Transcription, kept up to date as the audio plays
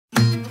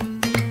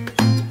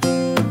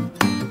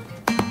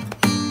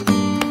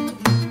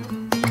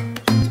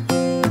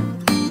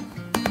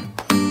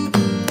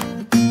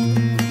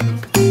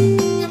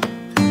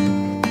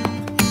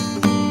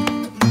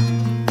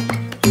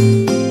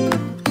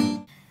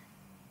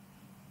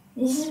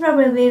This is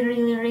probably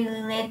really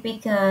late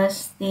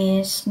because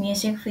this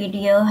music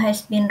video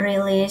has been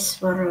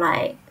released for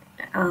like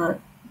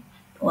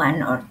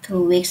 1 or 2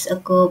 weeks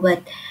ago,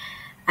 but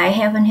I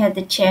haven't had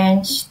the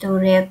chance to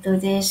react to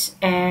this,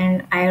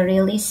 and I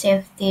really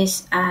saved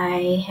this.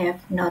 I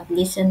have not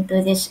listened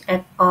to this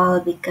at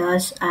all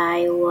because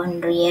I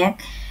won't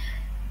react.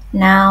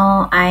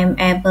 Now I'm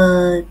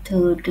able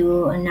to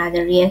do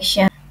another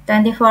reaction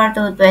 24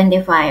 to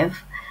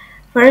 25.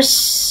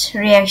 First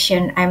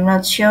reaction, I'm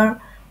not sure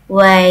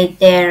why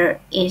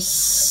there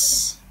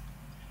is.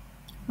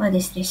 What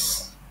is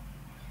this?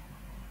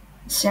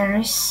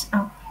 Series?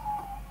 Oh,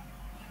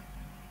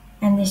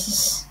 and this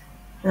is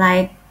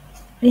like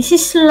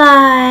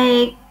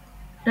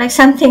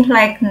something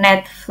like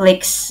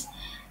Netflix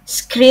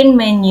screen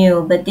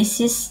menu, but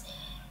this is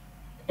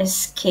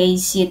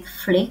SKZ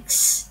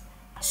Flix.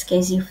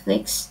 SKZ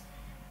Flix.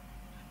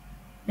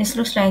 This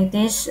looks like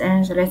this,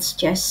 and so let's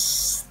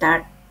just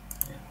start.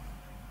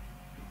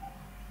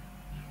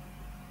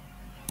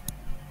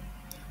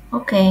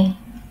 Okay.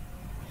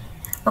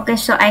 Okay,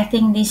 so I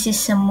think this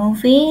is a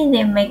movie.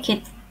 They make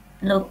it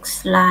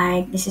looks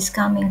like this is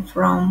coming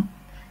from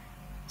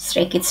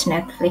Stray Kids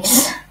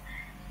Netflix.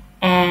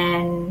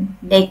 And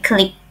they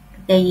click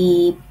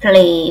the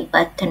play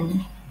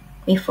button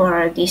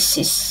before this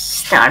is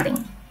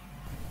starting.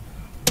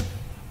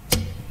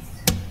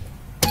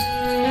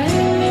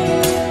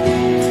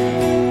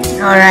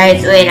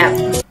 Alright, wait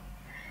up.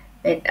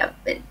 Wait up.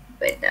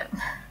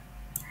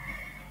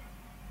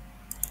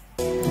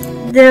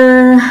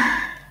 The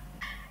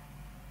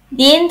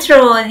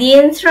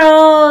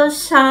intro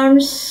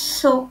sounds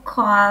so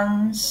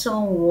calm, so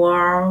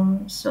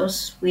warm, so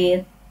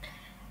sweet,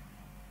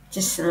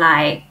 just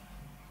like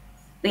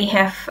we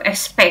have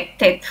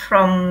expected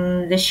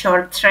from the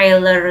short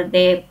trailer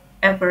they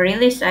ever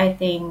released, I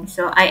think.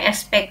 So I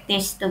expect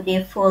this to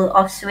be full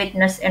of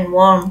sweetness and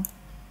warmth.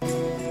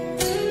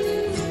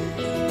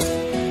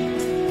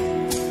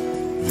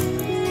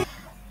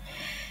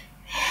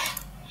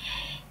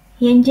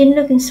 Hyunjin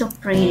looking so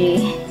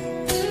pretty.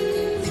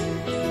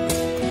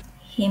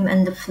 Him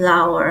and the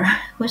flower.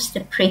 Who's the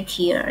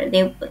prettier?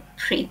 They put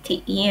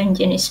pretty.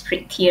 Hyunjin is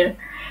prettier.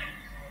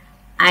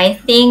 I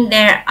think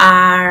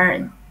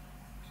they're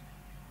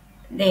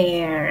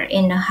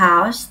in the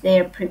house.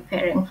 They're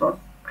preparing for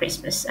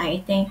Christmas, I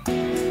think.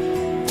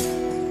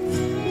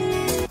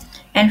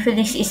 And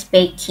Felix is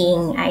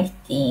baking, I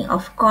think.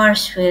 Of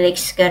course,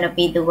 Felix gonna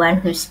be the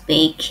one who's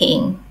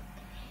baking.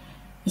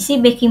 Is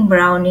he baking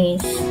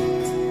brownies?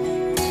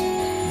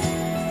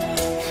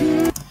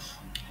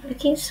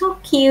 Looking so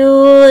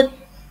cute.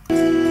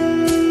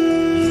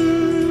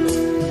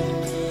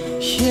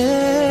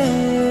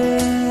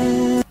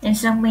 And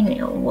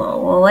Seungmin,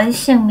 what is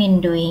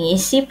Seungmin doing?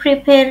 Is he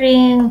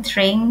preparing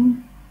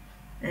drink?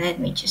 Let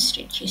me just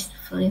reduce the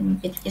volume a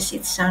bit because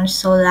it sounds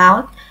so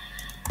loud.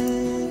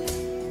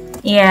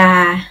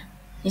 Yeah,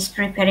 he's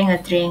preparing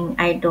a drink.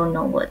 I don't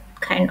know what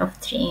kind of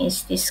drink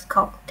is this.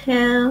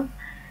 Cocktail.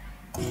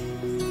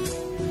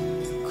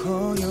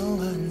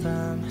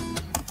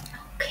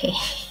 Okay.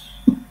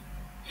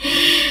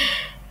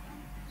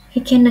 He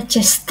cannot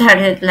just start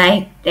it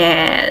like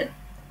that.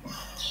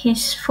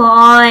 His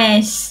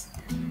voice.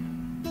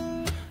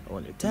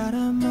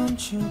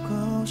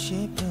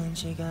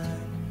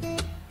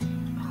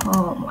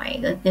 Oh my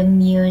god, the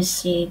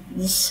music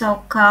is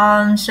so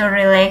calm, so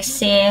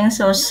relaxing,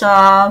 so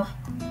soft.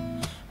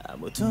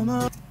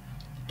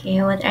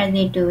 Okay, what are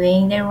they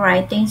doing? They're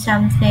writing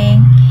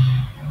something.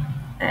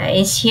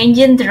 Is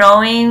Hyunjin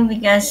drawing?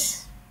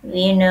 Because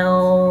we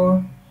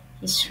know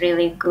he's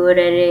really good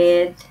at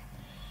it.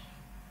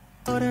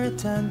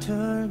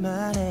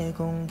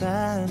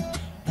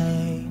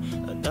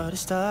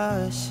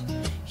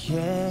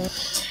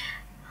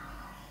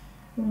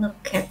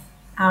 Look at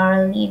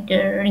our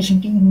leader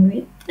reading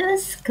with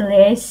those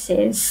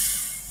glasses.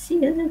 He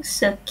looks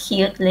so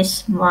cutely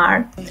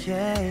smart.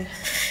 Okay,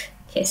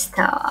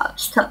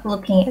 stop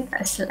looking at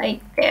us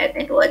like that.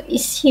 And what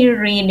is he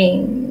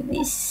reading?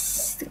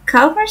 This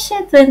cover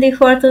said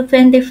 24 to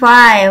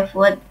 25.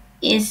 What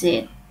is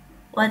it?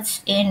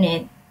 What's in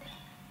it?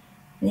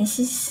 This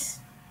is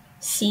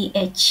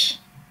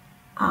CHR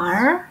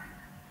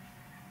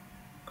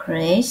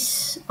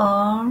Grace,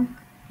 or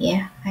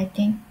yeah, I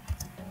think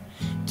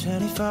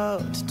 24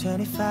 to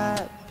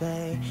 25,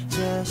 babe,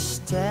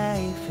 just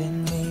stay with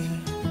me.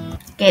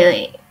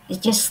 Okay,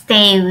 just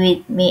stay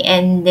with me,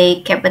 and they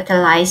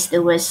capitalize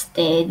the word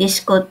stay. This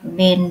could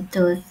mean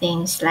two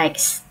things, like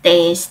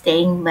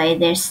staying by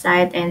their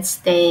side, and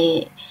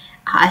stay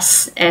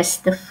us as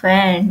the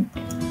friend.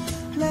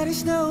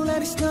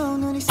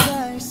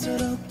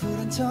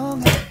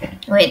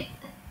 Wait.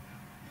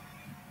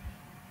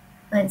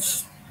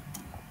 Let's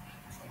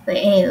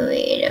wait.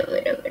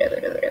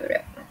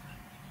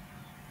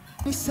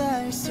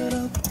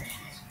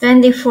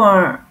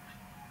 24.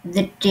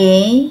 The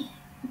day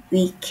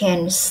we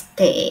can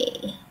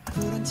stay.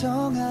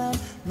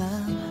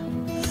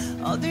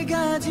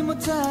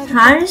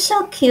 Han is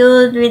so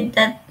cute with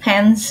that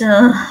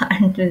pencil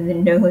under the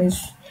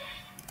nose.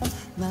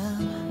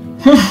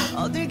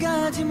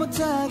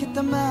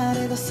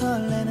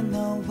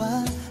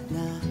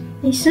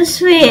 He's so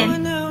sweet.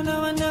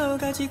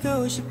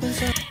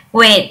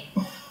 Wait,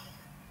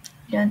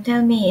 don't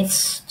tell me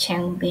it's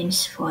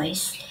Changbin's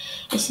voice.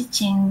 Is it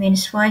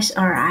Changbin's voice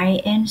or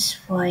IN's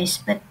voice?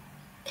 But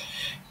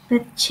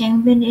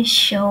Changbin is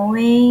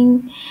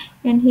showing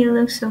and he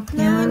looks so cute.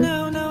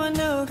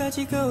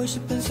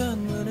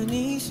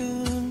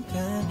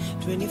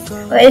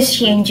 What is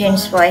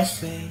Hyunjin's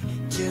voice?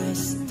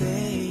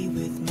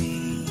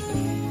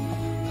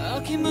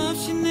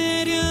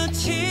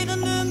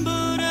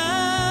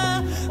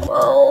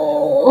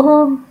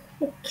 Oh,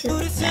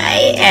 cute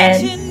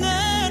IN.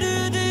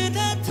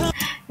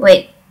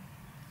 Wait,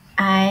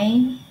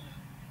 I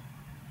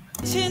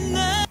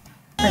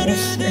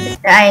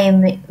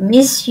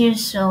miss you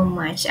so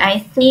much. I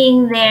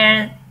think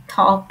they're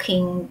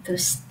talking to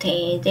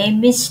stay. They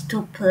miss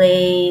to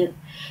play.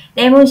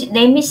 They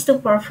miss to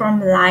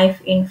perform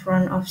live in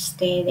front of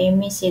stage. They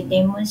miss it.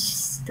 They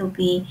miss to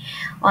be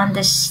on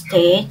the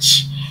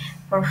stage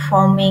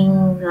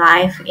performing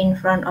live in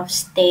front of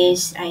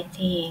stage, I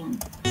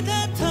think.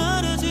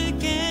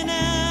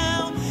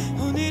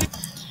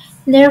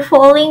 They're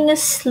falling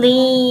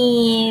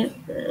asleep.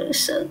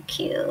 So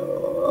cute.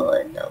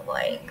 Oh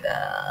my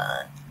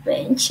god.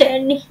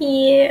 Benchan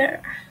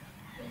here.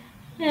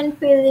 And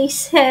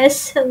Felix has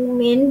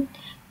Seungmin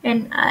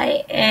and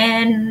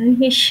IN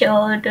his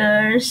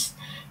shoulders.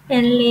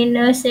 And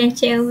Linus and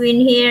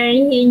Changbin here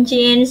and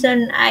Hyunjin's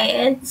on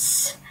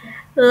IN's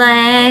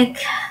leg.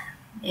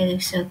 It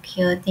looks so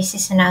cute. This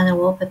is another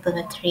wallpaper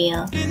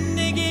material.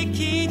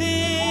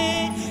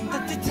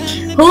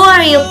 Who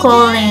are you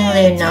calling,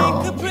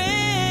 Lino?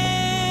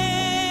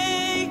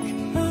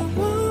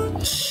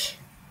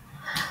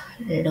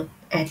 Look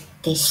at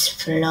this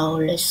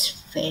flawless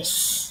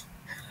face.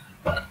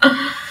 Oh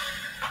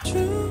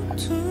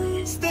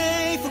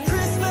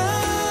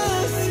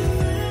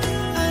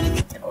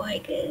my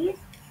god,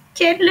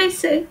 Chandler is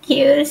so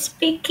cute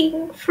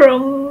speaking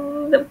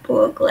from the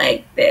book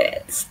like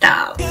that.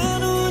 Stop.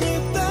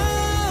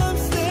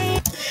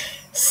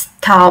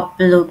 Stop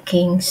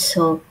looking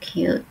so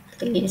cute,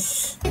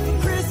 please.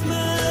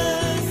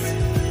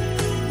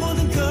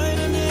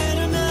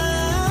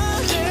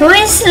 Who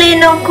is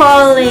Lino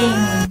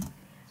calling?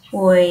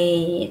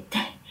 Wait,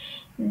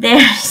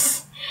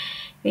 this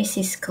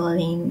is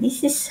calling.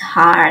 This is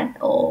hard.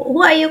 Oh,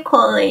 who are you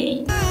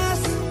calling?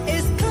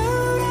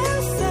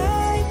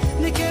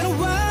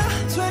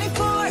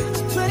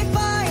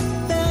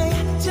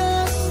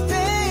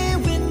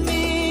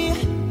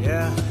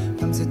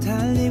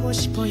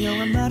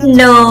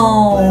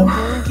 No,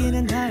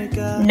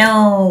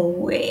 no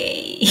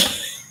way.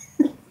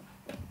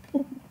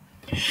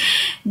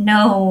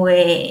 No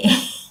way.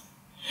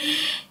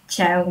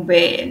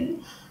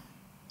 Changbin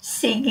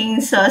singing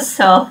so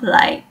soft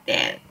like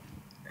that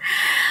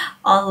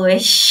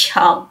always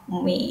shock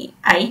me.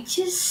 I'm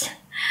just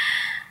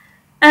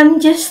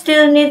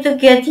still need to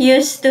get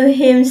used to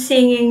him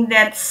singing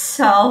that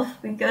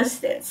soft because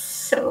that's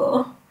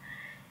so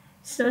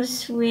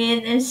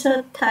sweet and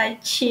so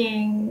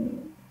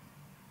touching.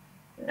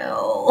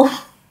 No.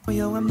 Oh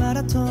my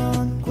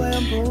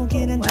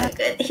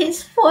god,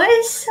 his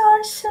voice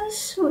are so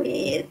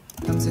sweet.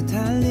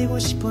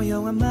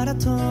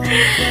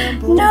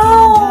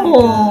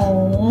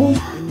 No.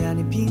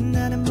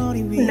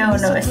 No,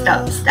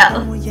 stop.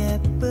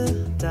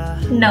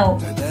 No.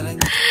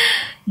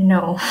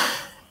 No.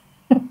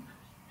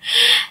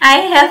 I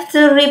have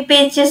to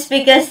repeat just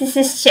because this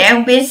is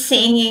Changbin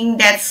singing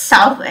that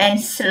soft and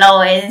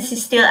slow and this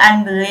is still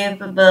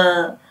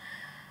unbelievable.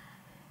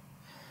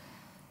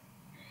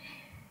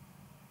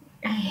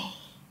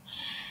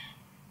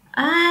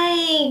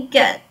 I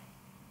got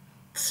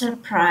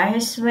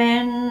surprised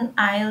when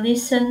I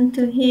listened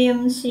to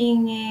him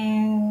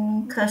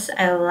singing "Cause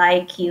I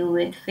Like You"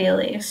 with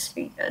Felix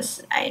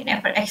because I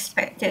never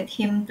expected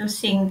him to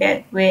sing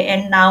that way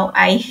and now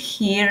I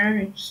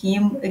hear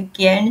him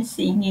again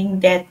singing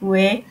that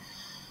way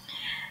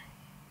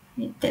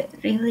with that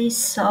really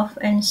soft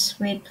and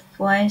sweet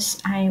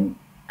voice.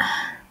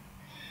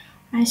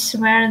 I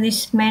swear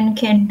this man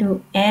can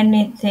do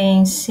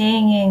anything,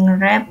 singing,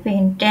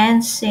 rapping,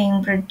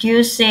 dancing,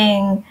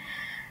 producing.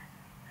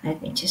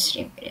 Let me just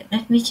repeat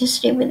it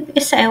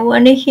because I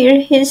want to hear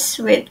his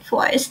sweet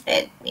voice.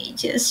 Let me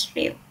just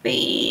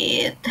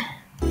repeat.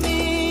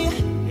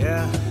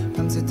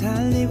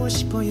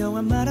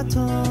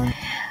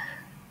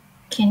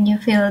 Can you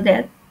feel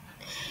that?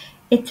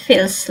 It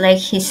feels like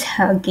he's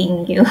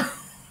hugging you.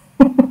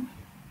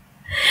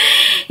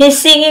 He's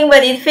singing,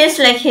 but it feels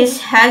like he's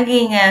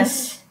hugging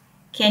us.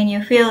 Can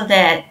you feel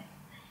that?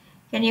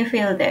 Can you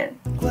feel that?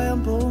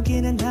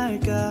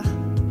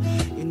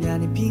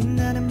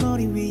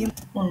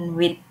 And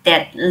with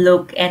that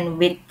look and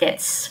with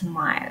that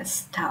smile,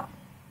 stop.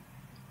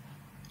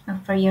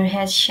 Over your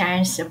head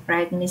shines a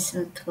bright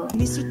mistletoe.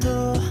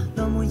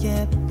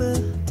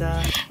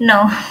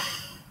 No,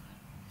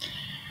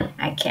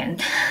 I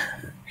can't.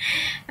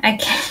 I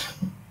can't.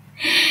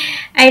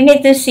 I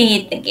need to see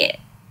it again.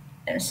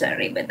 I'm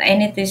sorry, but I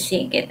need to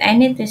see it. I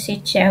need to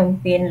see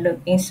Champion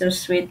looking so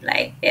sweet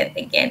like that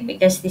again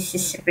because this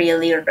is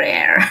really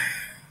rare.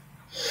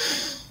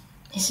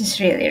 This is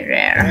really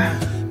rare.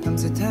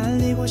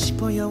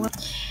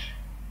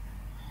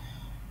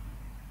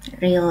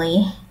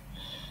 Really,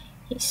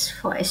 his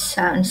voice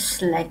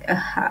sounds like a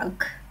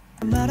hug.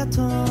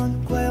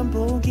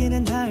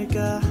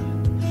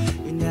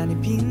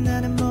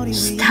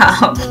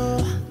 Stop.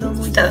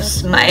 Stop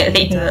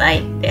smiling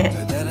like that.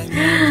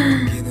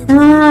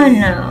 Oh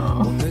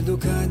no.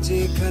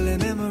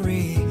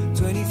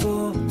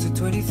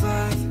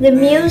 The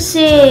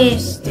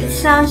music, it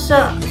sounds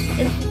so,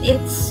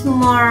 it's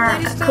more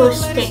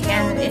acoustic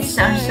and it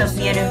sounds so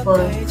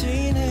beautiful.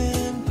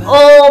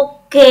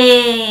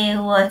 Okay,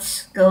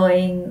 what's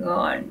going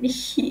on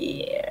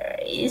here?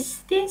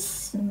 Is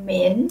this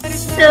mint?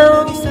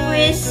 So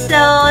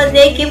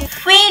they keep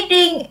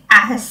feeding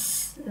us.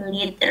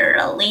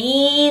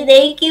 Literally,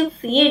 they keep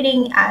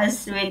feeding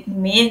us with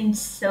mint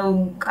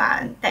song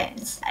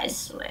contents, I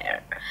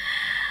swear.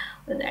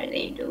 What are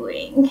they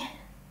doing?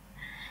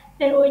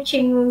 They're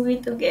watching movie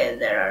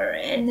together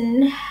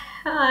and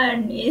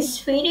Han is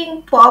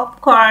feeding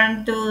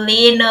popcorn to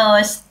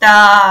Lino.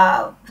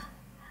 Stop.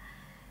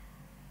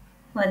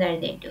 What are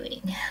they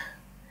doing?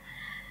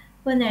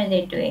 What are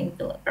they doing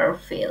to our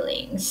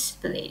feelings,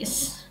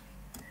 please?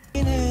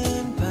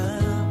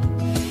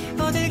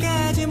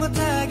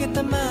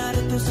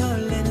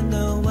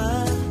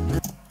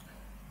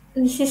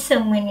 This is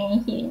so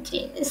many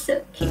Eugene, it's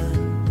so cute.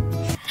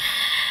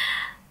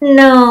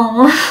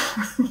 No.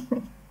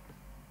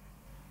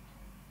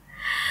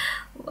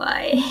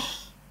 Why?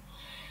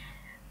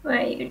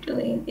 Why are you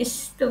doing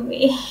this to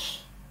me?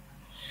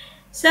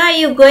 So are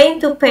you going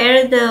to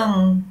pair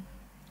them?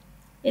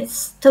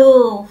 It's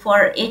 2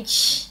 for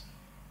each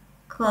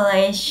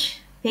collage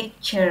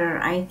picture,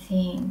 I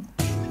think.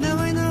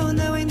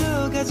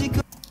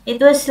 It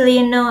was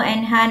Lino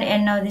and Han,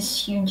 and now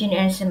this Hyunjin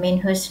and Samin.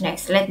 Who's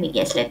next? Let me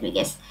guess.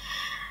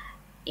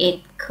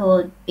 It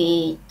could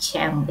be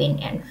Changbin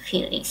and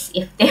Felix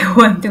if they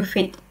want to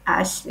fit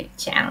us with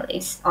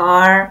Changlix,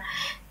 or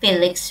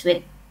Felix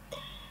with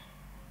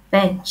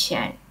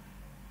Benchan,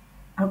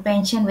 or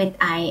Benchan with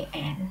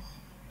IN.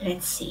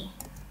 Let's see.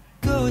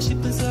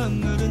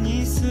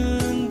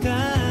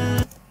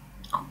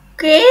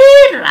 Okay,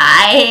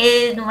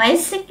 right. My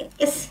second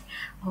is,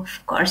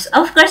 of course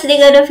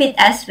they're gonna fit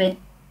us with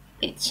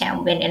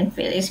Changbin and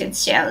Felix with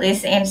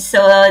Shellis, and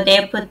so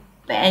they put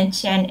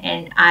Benchan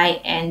and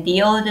IN,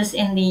 the oldest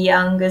and the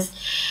youngest.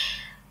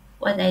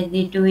 What are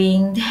they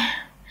doing?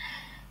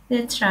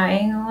 They're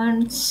trying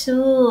on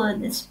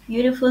suit. It's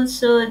beautiful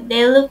suit.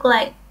 They look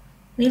like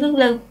he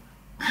looks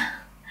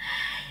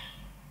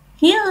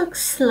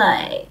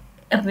like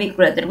a big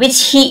brother,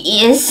 which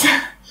he is.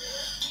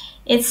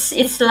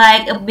 It's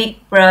like a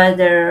big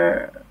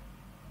brother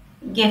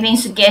giving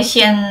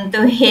suggestion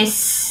to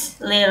his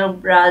little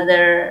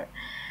brother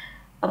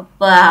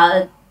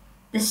about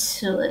the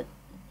suit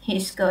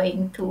he's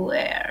going to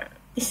wear.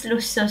 This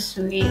looks so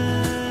sweet.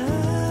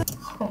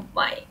 Oh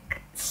my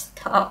god,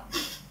 stop.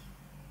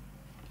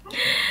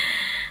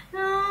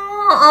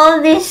 Oh,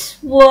 all this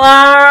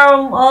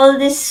warm, all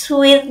this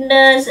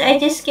sweetness, I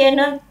just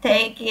cannot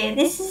take it.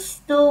 This is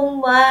too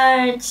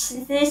much.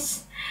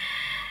 This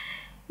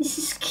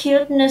is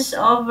cuteness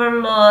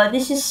overload.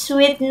 This is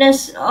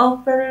sweetness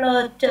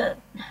overload.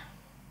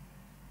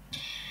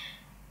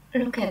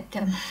 Look at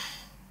them.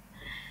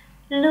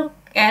 Look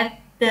at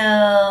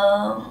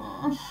the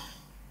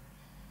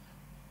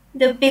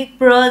big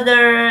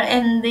brother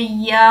and the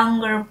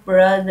younger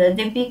brother.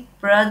 The big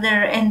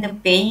brother and the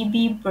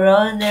baby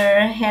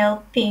brother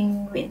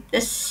helping with the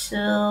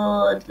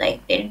suit.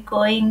 Like they're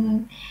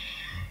going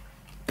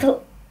to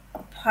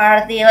a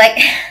party.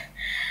 Like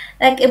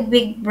a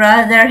big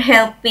brother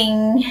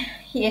helping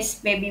his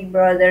baby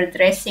brother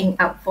dressing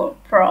up for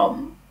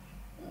prom.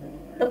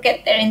 Look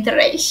at their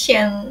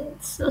interaction.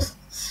 So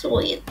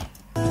sweet.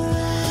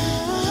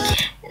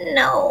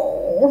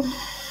 No.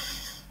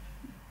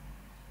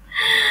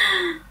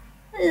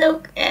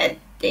 Look at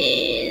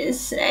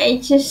this.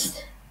 I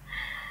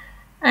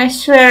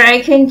swear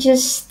I can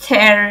just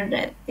stare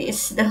at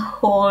this the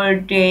whole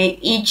day.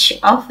 Each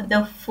of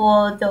the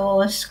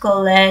photos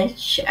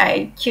collage,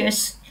 I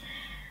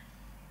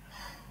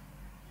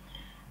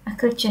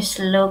could just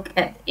look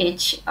at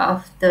each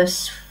of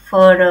those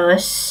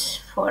photos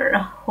for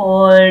a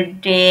whole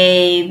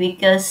day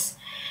because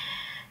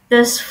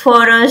those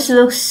photos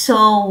look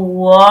so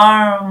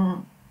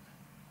warm.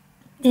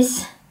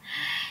 This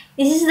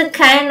is the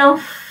kind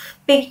of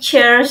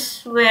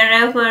pictures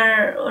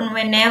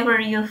whenever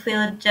you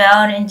feel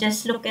down and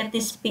just look at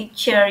this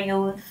picture, you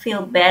will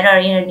feel better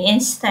in an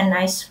instant,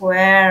 I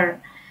swear.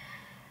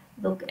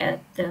 Look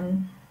at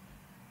them.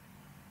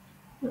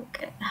 Look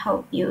at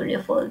how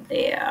beautiful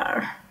they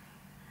are.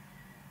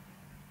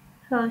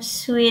 How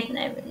sweet.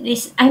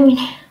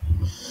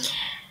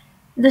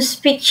 This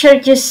picture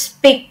just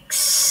speaks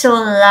so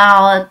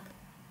loud.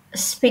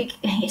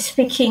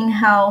 Speaking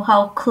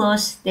how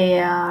close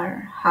they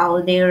are,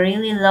 how they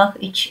really love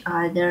each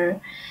other.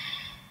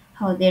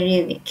 how they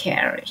really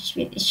care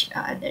with each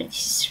other.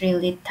 This is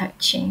really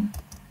touching.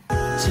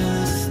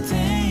 Just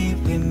stay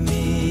with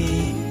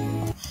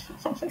me.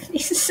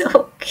 This is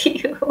so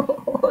cute.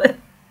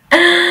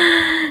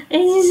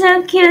 This is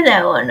so cute.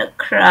 I wanna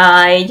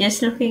cry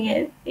just looking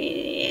at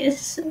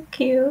this. So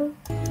cute.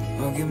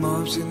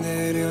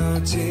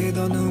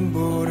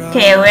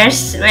 Okay,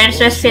 where's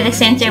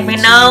Felix and Jamie?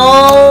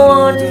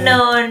 No.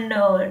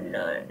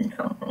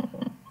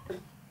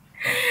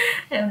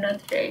 I'm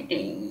not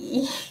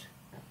ready.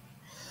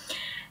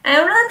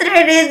 I'm not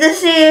ready to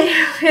see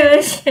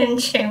Felix and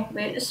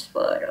Jamie's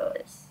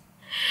photos.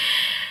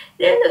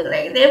 They look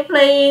like they're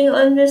playing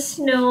on the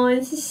snow.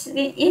 Is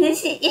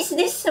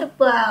this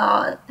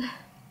about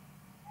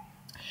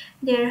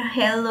their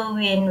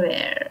Halloween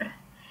where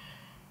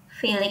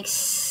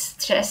Felix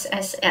dressed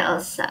as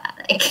Elsa?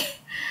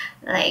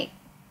 Like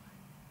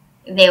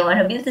they want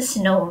to be the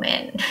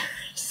snowman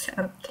or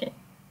something.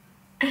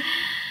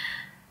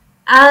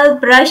 I'll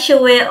brush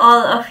away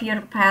all of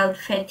your piled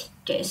fatigue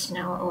days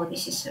now. Oh,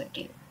 this is so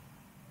deep.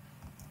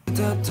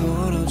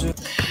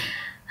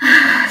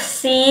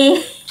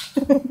 See?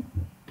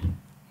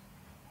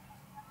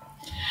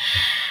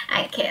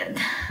 I can't.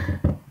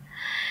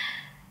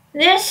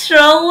 They're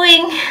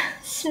throwing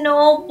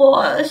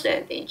snowballs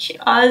at each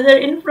other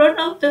in front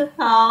of the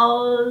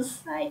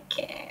house. I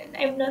can't.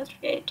 I'm not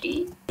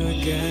ready.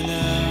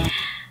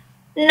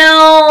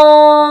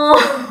 No,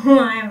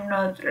 I'm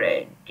not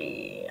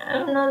ready.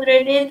 I'm not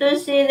ready to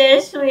see their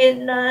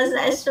sweetness.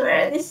 I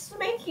swear, this is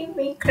making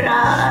me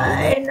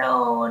cry.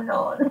 No.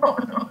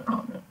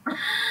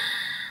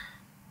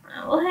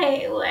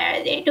 Why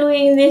are they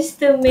doing this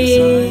to me?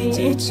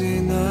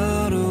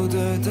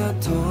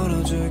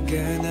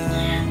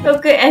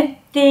 Look at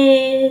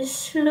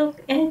this.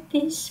 Look at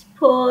this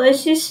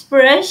pose. He's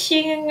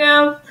brushing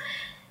up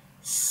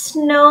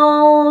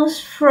snow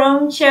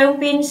from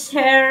Changbin's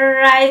hair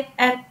right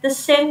at the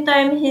same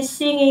time he's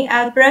singing,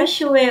 I'll brush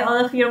away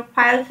all of your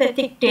piled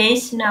fatigue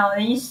days now.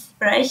 He's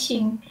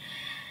brushing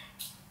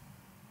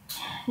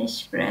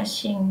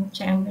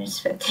Changbin's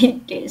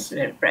fatigue days.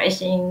 We're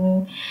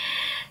brushing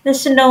the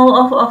snow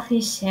off of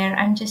his hair.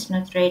 I'm just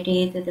not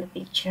ready to the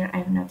picture.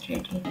 I'm not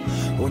ready.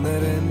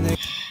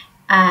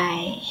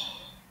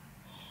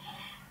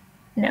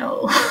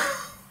 No.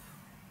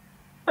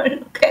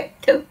 Look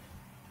at them.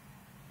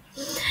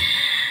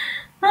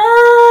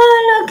 Oh,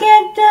 look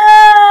at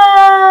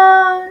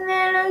them.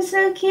 They look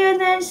so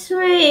cute and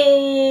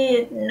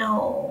sweet.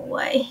 No,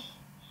 why?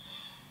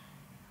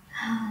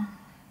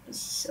 This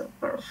is so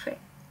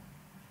perfect.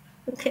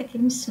 Look at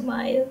him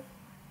smile.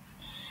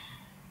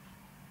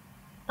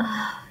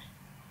 Oh,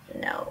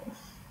 no.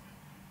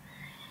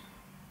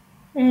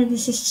 And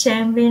this is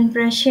Changbin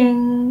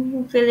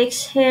brushing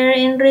Felix's hair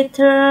in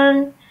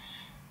return.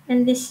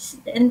 And this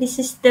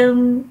is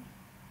them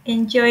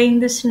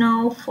enjoying the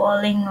snow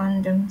falling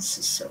on them. This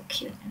is so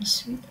cute and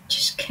sweet. I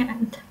just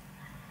can't.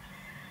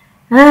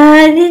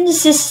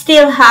 This is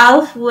still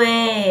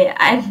halfway.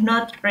 I'm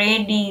not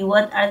ready.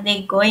 What are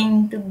they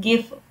going to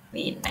give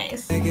me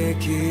next?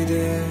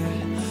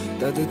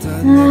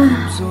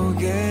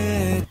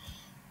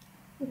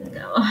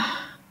 No.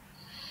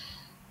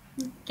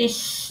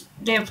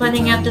 They're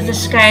pointing up to the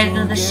sky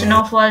to the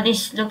snowfall.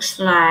 This looks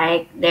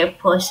like their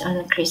post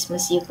on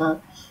Christmas Eve.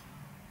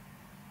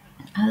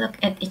 Look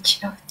at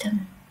each of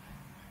them.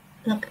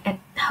 Look at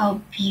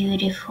how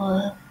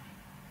beautiful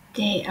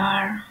they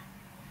are.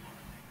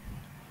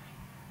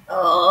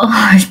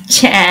 Oh,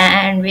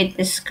 Chan with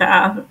the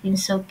scarf looking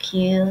so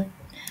cute.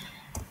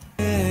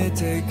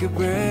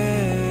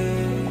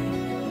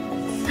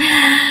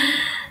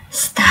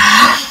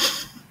 Stop.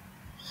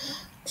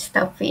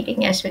 Stop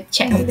feeding us with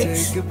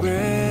Changbits.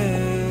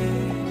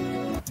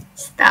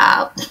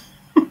 Stop.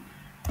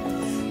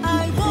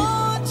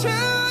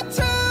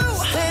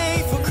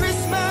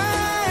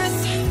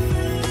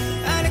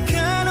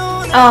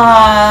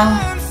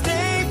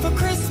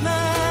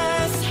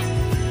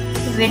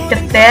 With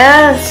the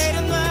bells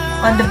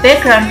on the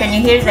background, can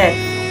you hear that?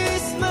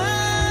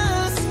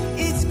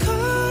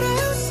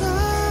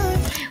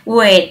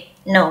 Wait,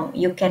 no,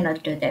 you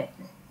cannot do that.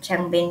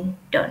 Changbin,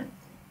 don't,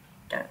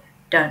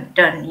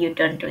 you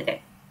don't do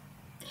that.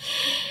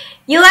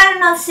 You are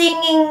not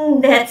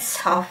singing that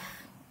soft.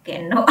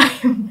 Okay, no,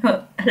 I'm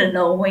not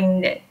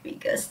allowing that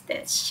because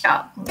that's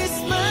sharp.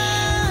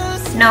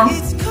 No,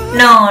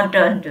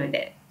 don't do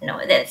that. No,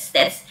 that's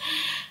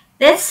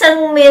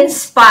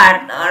Seungmin's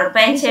part or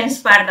Pension's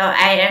part or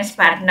Iron's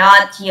part,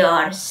 not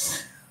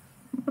yours.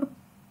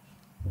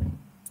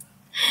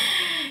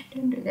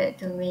 Don't do that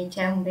to me,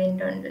 Changbin.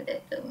 Don't do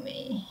that to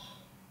me.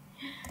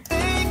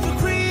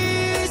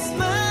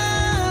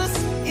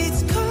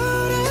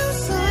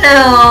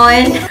 No,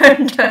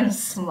 and don't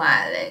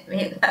smile at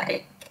me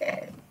like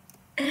that.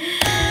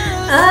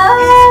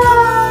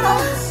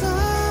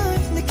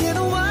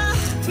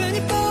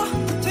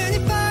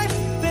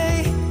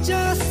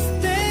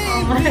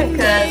 Oh my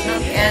god,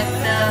 look at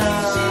them.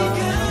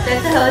 Look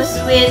at how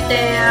sweet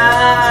they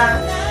are.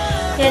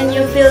 Can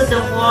you feel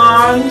the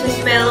warmth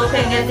just by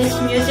looking at this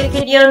music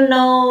video?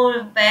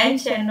 No,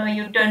 bench, and no,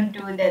 you don't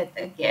do that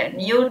again.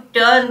 You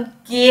don't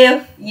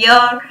give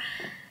your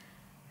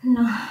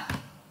no.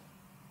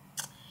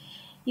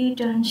 You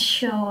don't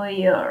show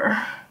your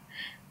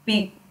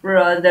big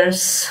brother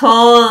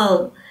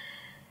soul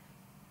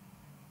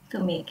to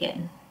me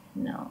again.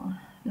 No,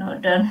 no,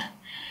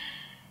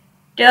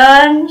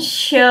 don't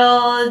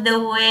show the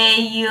way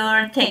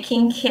you're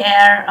taking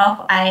care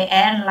of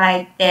IN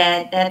like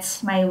that.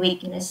 That's my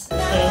weakness,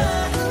 okay?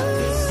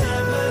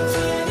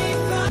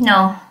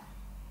 No,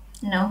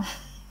 no,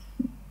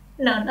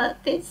 no,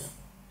 not this.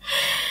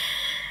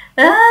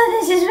 Oh,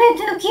 this is way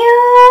too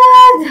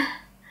cute.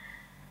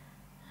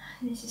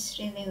 This is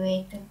really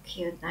way too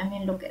cute. I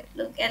mean, look at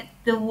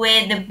the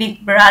way the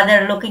big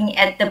brother looking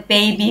at the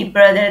baby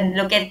brother, and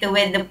look at the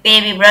way the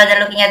baby brother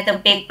looking at the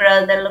big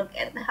brother. Look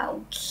at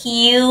how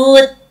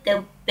cute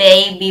the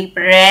baby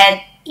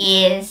Brett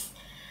is.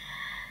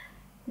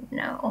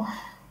 No,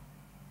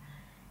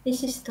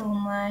 this is too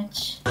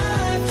much.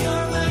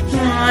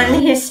 And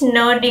he's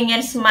nodding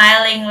and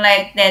smiling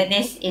like that.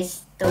 This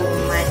is too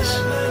much.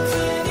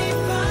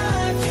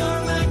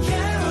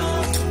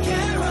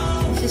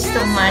 This is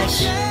too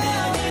much.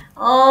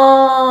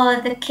 Oh,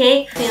 the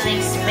cake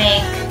feels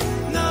big.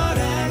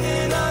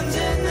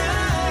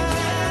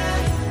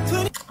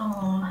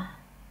 Oh,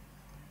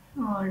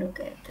 oh, look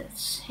at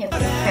this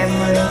happy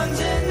family.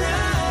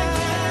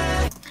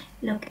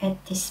 Look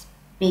at this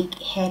big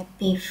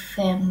happy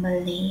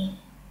family.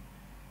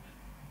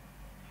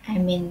 I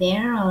mean, they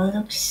all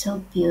look so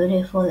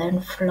beautiful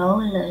and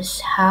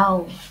flawless.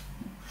 How?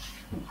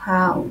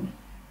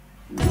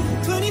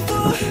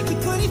 24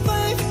 to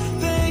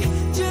 25, they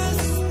just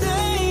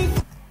stay.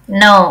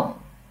 No,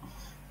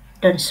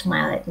 don't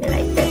smile at me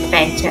like that,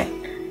 Pancha.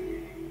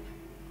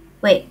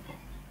 Wait,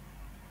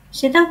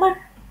 is it over?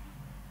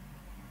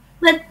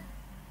 But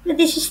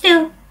this is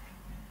still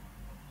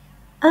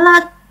a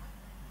lot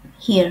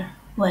here.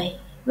 Why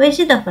is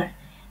it over?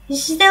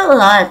 This is still a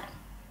lot.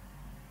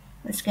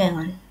 What's going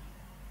on?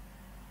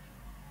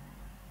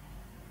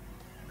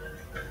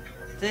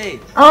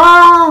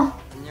 Oh,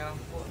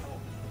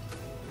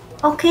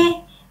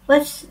 okay.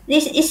 What's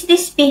this? Is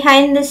this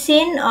behind the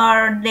scene,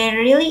 or they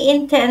really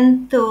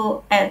intend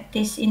to add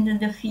this into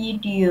the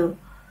video?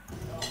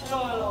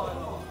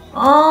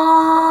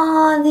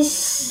 Oh,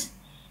 this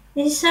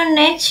is so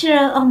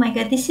natural. Oh my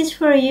god, this is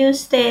for you,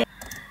 Stay.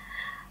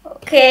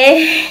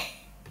 Okay,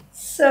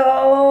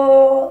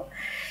 so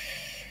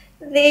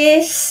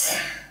this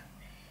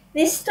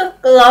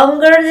took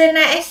longer than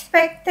I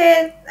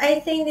expected. I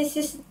think this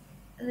is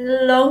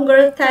the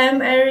longer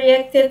time I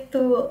reacted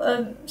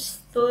to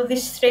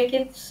this Stray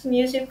Kids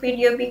music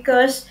video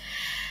because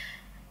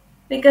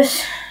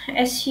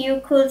as you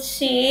could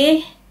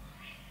see,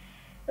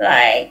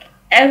 like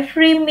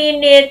every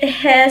minute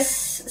has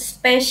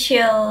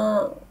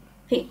special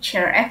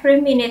picture, every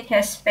minute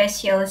has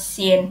special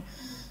scene,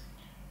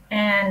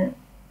 and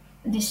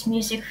this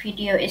music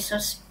video is so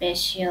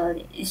special.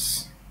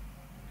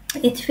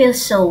 It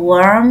feels so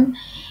warm,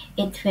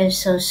 it feels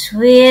so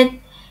sweet,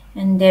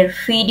 and they're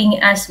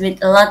feeding us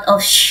with a lot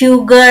of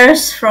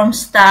sugars from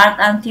start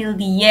until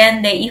the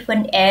end. They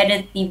even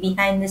added the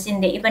behind the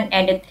scene, they even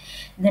added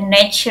the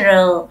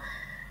natural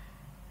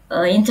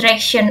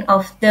interaction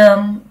of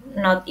them,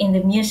 not in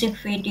the music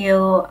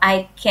video.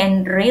 I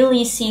can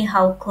really see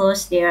how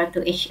close they are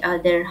to each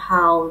other,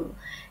 how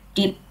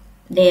deep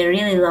they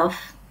really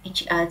love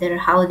each other,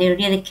 how they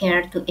really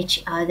care to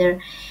each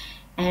other,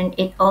 and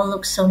it all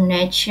looks so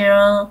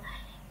natural,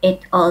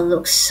 it all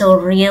looks so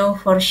real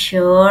for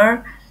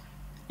sure.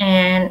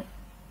 And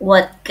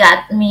what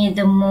got me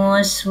the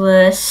most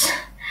was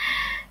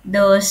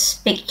those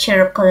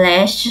picture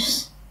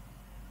collages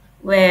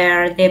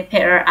where they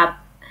pair up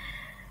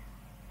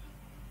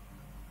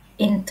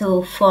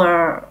into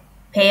 4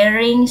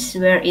 pairings,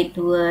 where it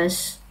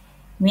was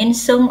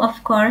Minsung,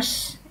 of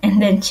course,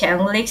 and then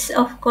Changlix,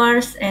 of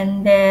course,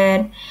 and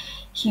then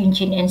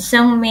Hyunjin and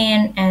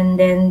Sungmin, and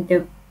then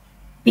the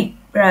big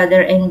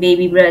brother and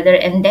baby brother.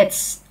 And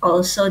that's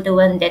also the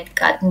one that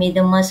got me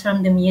the most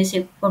from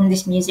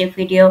this music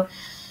video,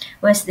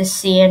 was the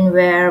scene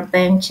where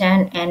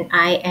Bangchan and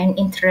IN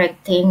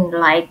interacting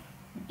like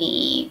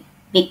the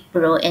big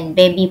bro and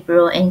baby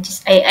bro, and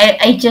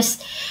I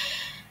just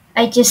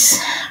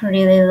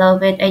really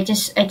love it. I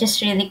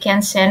just really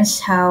can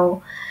sense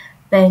how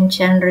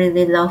Bangchan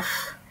really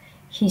love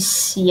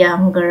his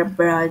younger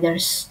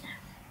brothers.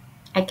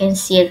 I can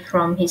see it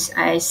from his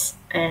eyes,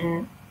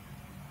 and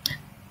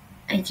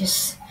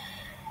this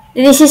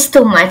is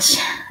too much.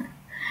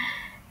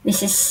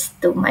 This is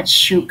too much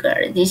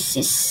sugar. This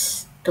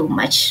is too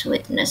much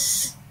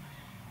sweetness.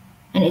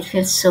 And it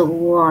feels so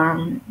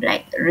warm,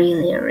 like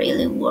really,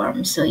 really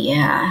warm. So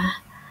yeah,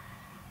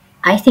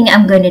 I think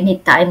I'm gonna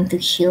need time to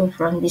heal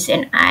from this,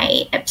 and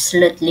I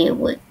absolutely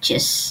would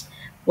just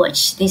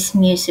watch this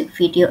music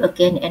video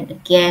again and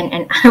again,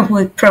 and I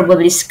would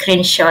probably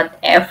screenshot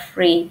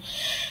every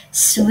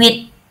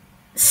sweet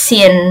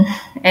scene,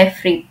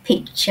 every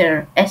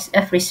picture, as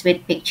every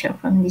sweet picture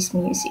from this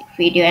music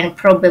video, and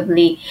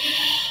probably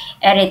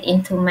add it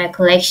into my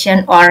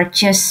collection or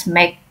just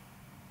make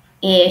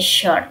a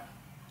short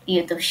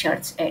YouTube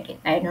shorts edit.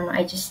 I don't know.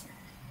 I just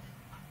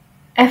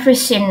every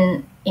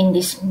scene in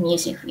this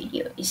music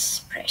video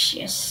is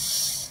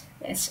precious.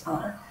 That's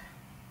all.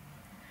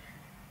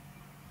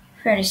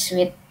 Very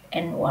sweet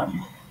and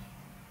warm.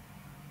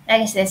 I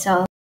guess that's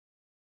all.